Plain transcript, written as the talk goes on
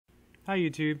Hi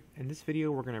YouTube. In this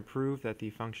video we're going to prove that the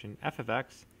function f of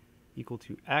x equal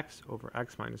to x over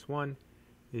x minus 1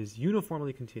 is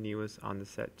uniformly continuous on the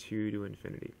set 2 to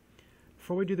infinity.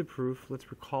 Before we do the proof,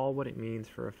 let's recall what it means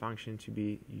for a function to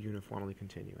be uniformly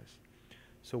continuous.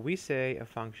 So we say a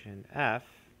function f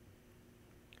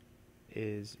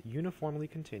is uniformly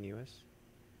continuous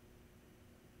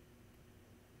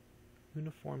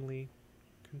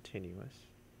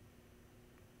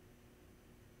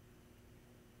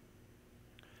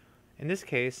in this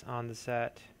case on the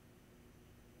set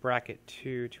bracket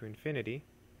 2 to infinity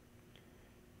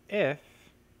if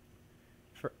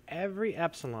for every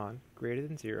epsilon greater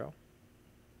than 0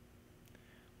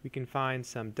 we can find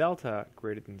some delta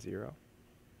greater than 0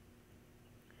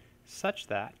 such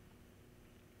that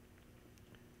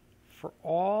for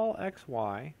all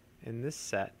xy in this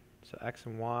set, so x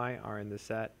and y are in the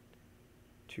set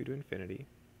 2 to infinity,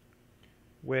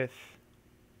 with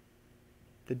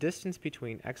the distance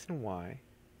between x and y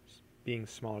being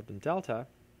smaller than delta,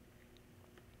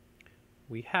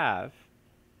 we have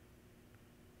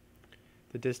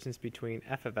the distance between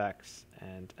f of x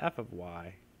and f of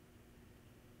y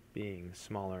being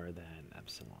smaller than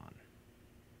epsilon.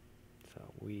 So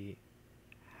we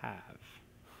have.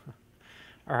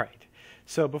 All right.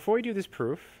 So before we do this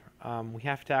proof, we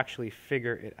have to actually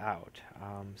figure it out.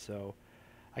 So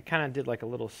I kind of did like a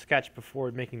little sketch before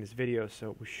making this video,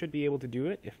 so we should be able to do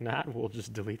it. If not, we'll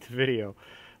just delete the video.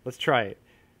 Let's try it.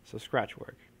 So scratch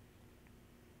work.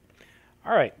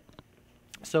 All right.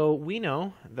 So we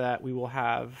know that we will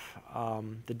have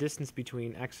the distance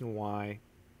between x and y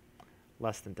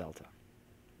less than delta.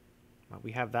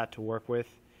 We have that to work with.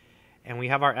 And we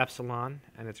have our epsilon,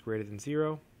 and it's greater than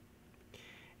 0.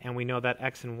 And we know that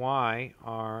x and y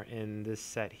are in this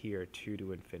set here, 2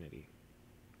 to infinity.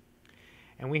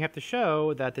 And we have to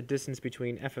show that the distance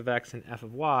between f of x and f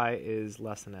of y is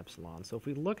less than epsilon. So if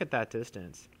we look at that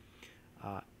distance,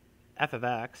 f of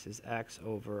x is x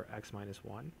over x minus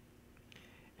 1.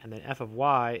 And then f of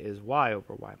y is y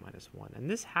over y minus 1. And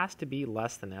this has to be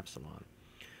less than epsilon.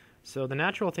 So the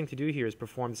natural thing to do here is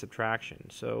perform the subtraction.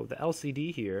 So the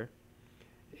LCD here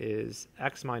is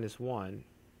x minus 1,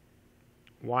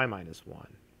 y minus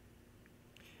 1.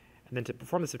 And then to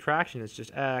perform the subtraction, it's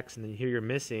just x, and then here you're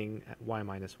missing y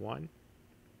minus 1,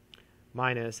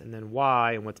 minus, and then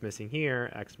y, and what's missing here,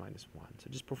 x minus 1. So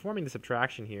just performing the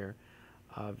subtraction here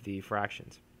of the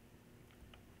fractions.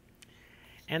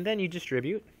 And then you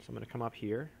distribute. So I'm going to come up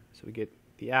here. So we get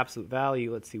the absolute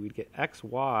value. Let's see, we'd get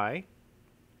xy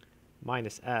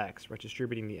minus x, right,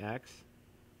 distributing the x,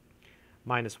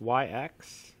 minus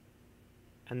yx,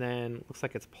 and then looks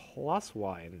like it's plus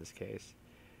y in this case.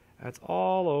 That's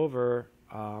all over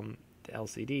the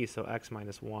LCD, so x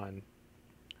minus 1,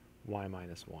 y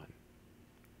minus 1.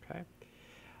 Okay.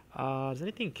 Does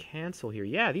anything cancel here?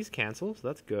 Yeah, these cancel, so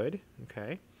that's good.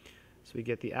 Okay. So we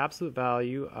get the absolute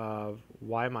value of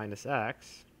y minus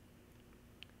x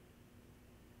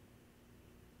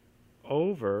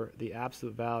over the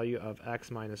absolute value of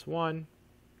x minus 1,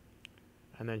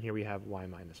 and then here we have y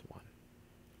minus 1.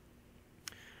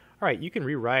 All right, you can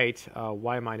rewrite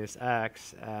y minus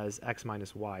x as x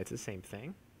minus y. It's the same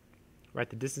thing, right?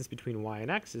 The distance between y and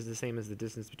x is the same as the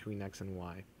distance between x and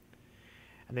y.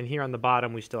 And then here on the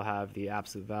bottom, we still have the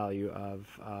absolute value of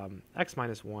x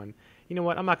minus 1. You know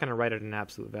what? I'm not going to write it in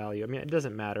absolute value. I mean, it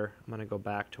doesn't matter. I'm going to go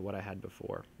back to what I had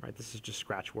before, right? This is just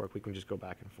scratch work. We can just go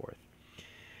back and forth.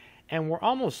 And we're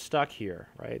almost stuck here,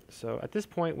 right? So at this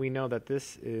point, we know that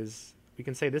this is, we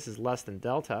can say this is less than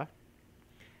delta.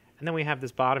 And then we have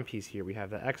this bottom piece here. We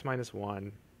have the x minus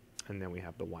 1, and then we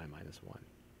have the y minus 1.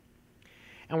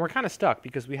 And we're kind of stuck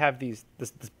because we have this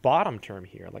bottom term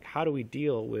here. Like, how do we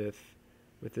deal with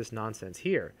this nonsense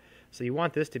here? So you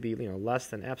want this to be, less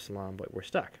than epsilon, but we're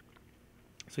stuck.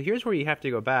 So here's where you have to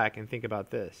go back and think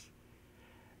about this.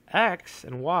 X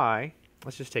and y,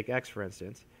 let's just take x for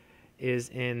instance, is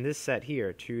in this set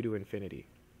here, 2 to infinity.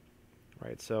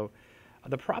 Right? So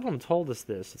the problem told us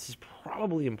this. This is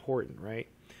probably important, right?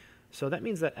 So that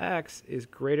means that x is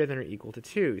greater than or equal to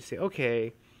 2. You say,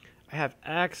 okay, I have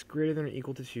x greater than or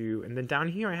equal to 2, and then down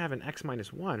here I have an x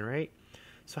minus 1, right?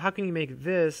 So how can you make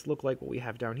this look like what we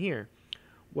have down here?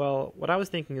 Well, what I was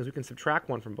thinking is we can subtract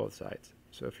 1 from both sides.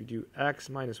 So if you do x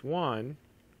minus 1,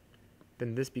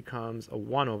 then this becomes a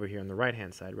 1 over here on the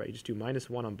right-hand side, right? You just do minus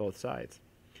 1 on both sides.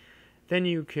 Then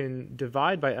you can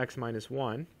divide by x minus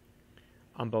 1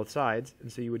 on both sides, and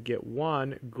so you would get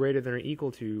 1 greater than or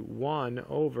equal to 1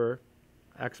 over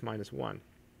x minus 1.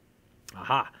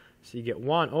 Aha! So you get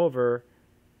 1 over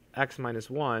x minus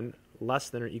 1 less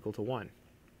than or equal to 1.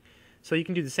 So you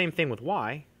can do the same thing with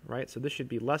y. right? So this should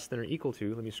be less than or equal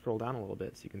to, let me scroll down a little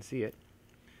bit so you can see it.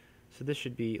 So this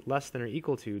should be less than or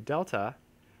equal to delta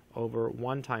over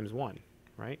 1 times 1,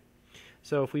 right?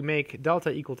 So if we make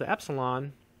delta equal to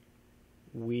epsilon,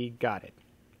 we got it,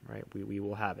 right? We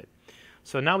will have it.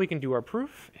 So now we can do our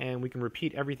proof, and we can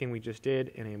repeat everything we just did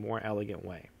in a more elegant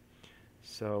way.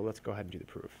 So let's go ahead and do the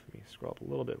proof. Let me scroll up a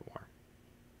little bit more.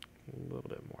 A little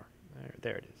bit more.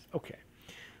 There it is. Okay.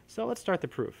 So let's start the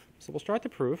proof. So we'll start the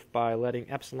proof by letting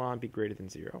epsilon be greater than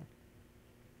 0.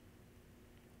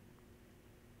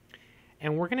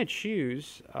 And we're going to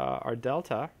choose our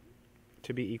delta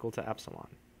to be equal to epsilon.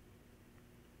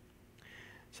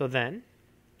 So then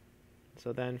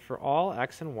for all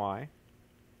x and y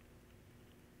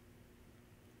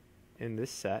in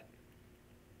this set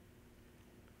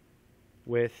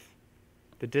with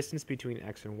the distance between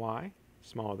x and y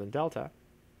smaller than delta,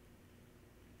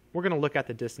 we're going to look at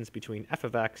the distance between f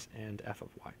of x and f of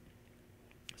y.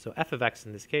 So f of x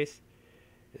in this case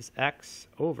is x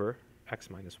over x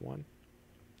minus 1,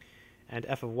 and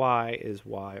f of y is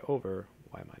y over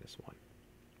y minus 1.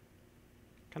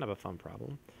 Kind of a fun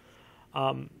problem.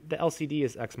 The LCD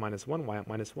is x minus 1, y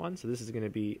minus 1, so this is going to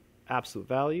be absolute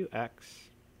value x,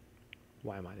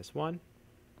 y minus 1,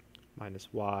 minus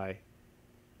y,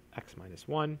 x minus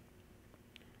 1,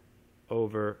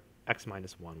 over x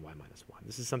minus 1, y minus 1.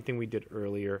 This is something we did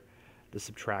earlier, the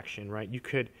subtraction, right? You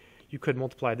could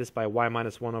multiply this by y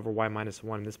minus 1 over y minus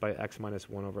 1, and this by x minus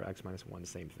 1 over x minus 1,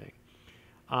 same thing.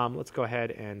 Let's go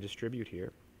ahead and distribute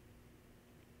here.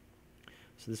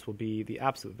 So this will be the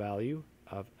absolute value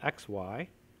of xy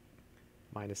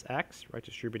minus x, right,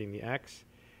 distributing the x,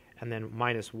 and then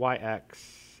minus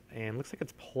yx, and looks like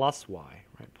it's plus y,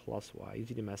 right, plus y.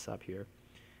 Easy to mess up here,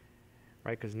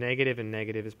 right, because negative and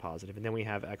negative is positive, and then we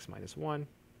have x minus 1,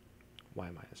 y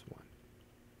minus 1.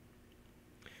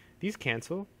 These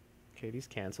cancel. Okay, these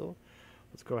cancel.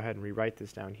 Let's go ahead and rewrite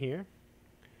this down here.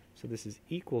 So this is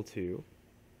equal to,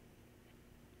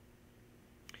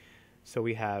 so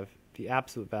we have the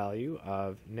absolute value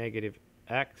of negative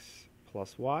x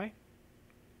plus y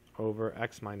over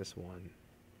x minus 1,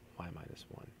 y minus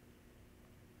 1.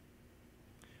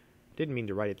 Didn't mean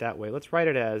to write it that way. Let's write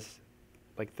it as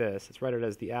like this. Let's write it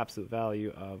as the absolute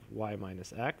value of y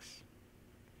minus x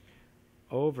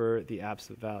over the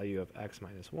absolute value of x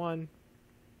minus 1,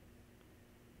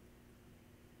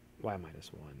 y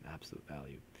minus 1, absolute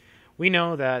value. We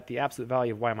know that the absolute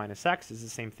value of y minus x is the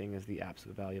same thing as the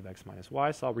absolute value of x minus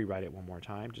y, so I'll rewrite it one more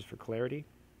time just for clarity.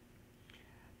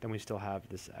 Then we still have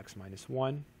this x minus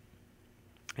 1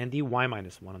 and the y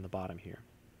minus 1 on the bottom here.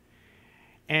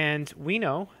 And we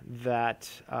know that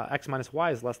x minus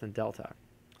y is less than delta.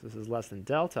 So this is less than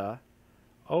delta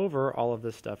over all of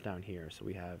this stuff down here. So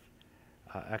we have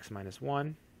x minus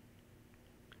 1,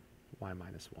 y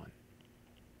minus 1.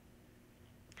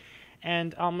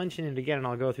 And I'll mention it again, and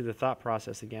I'll go through the thought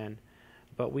process again.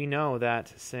 But we know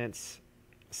that since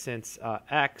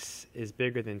x is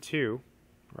bigger than 2,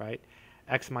 right,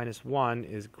 x minus 1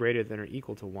 is greater than or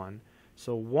equal to 1.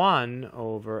 So 1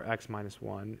 over x minus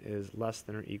 1 is less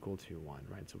than or equal to 1,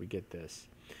 right? So we get this.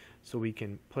 So we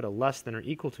can put a less than or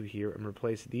equal to here and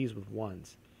replace these with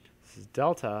 1s. This is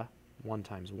delta, 1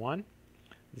 times 1.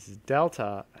 This is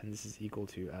delta, and this is equal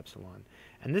to epsilon.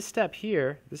 And this step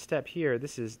here, this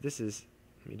is,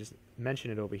 let me just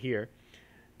mention it over here.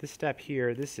 This step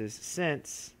here, this is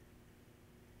since,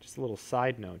 just a little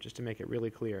side note, just to make it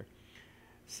really clear.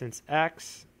 Since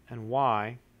x and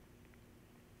y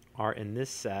are in this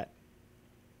set,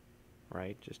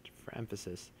 right, just for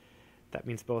emphasis, that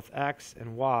means both x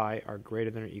and y are greater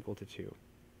than or equal to 2.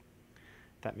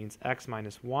 That means x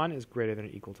minus 1 is greater than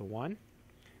or equal to 1.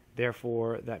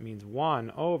 Therefore, that means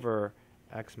 1 over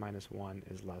x minus 1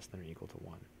 is less than or equal to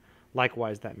 1.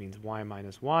 Likewise, that means y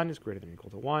minus 1 is greater than or equal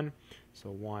to 1.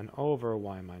 So 1 over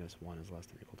y minus 1 is less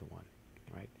than or equal to 1,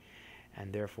 right?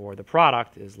 And therefore, the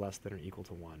product is less than or equal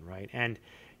to 1, right? And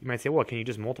you might say, well, can you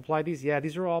just multiply these? Yeah,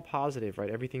 these are all positive, right?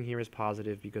 Everything here is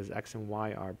positive because x and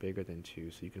y are bigger than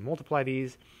 2. So you can multiply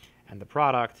these, and the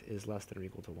product is less than or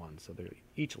equal to 1. So they're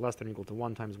each less than or equal to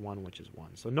 1 times 1, which is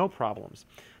 1. So no problems.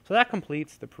 So that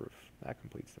completes the proof. That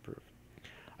completes the proof.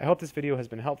 I hope this video has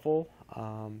been helpful.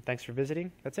 Thanks for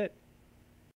visiting. That's it.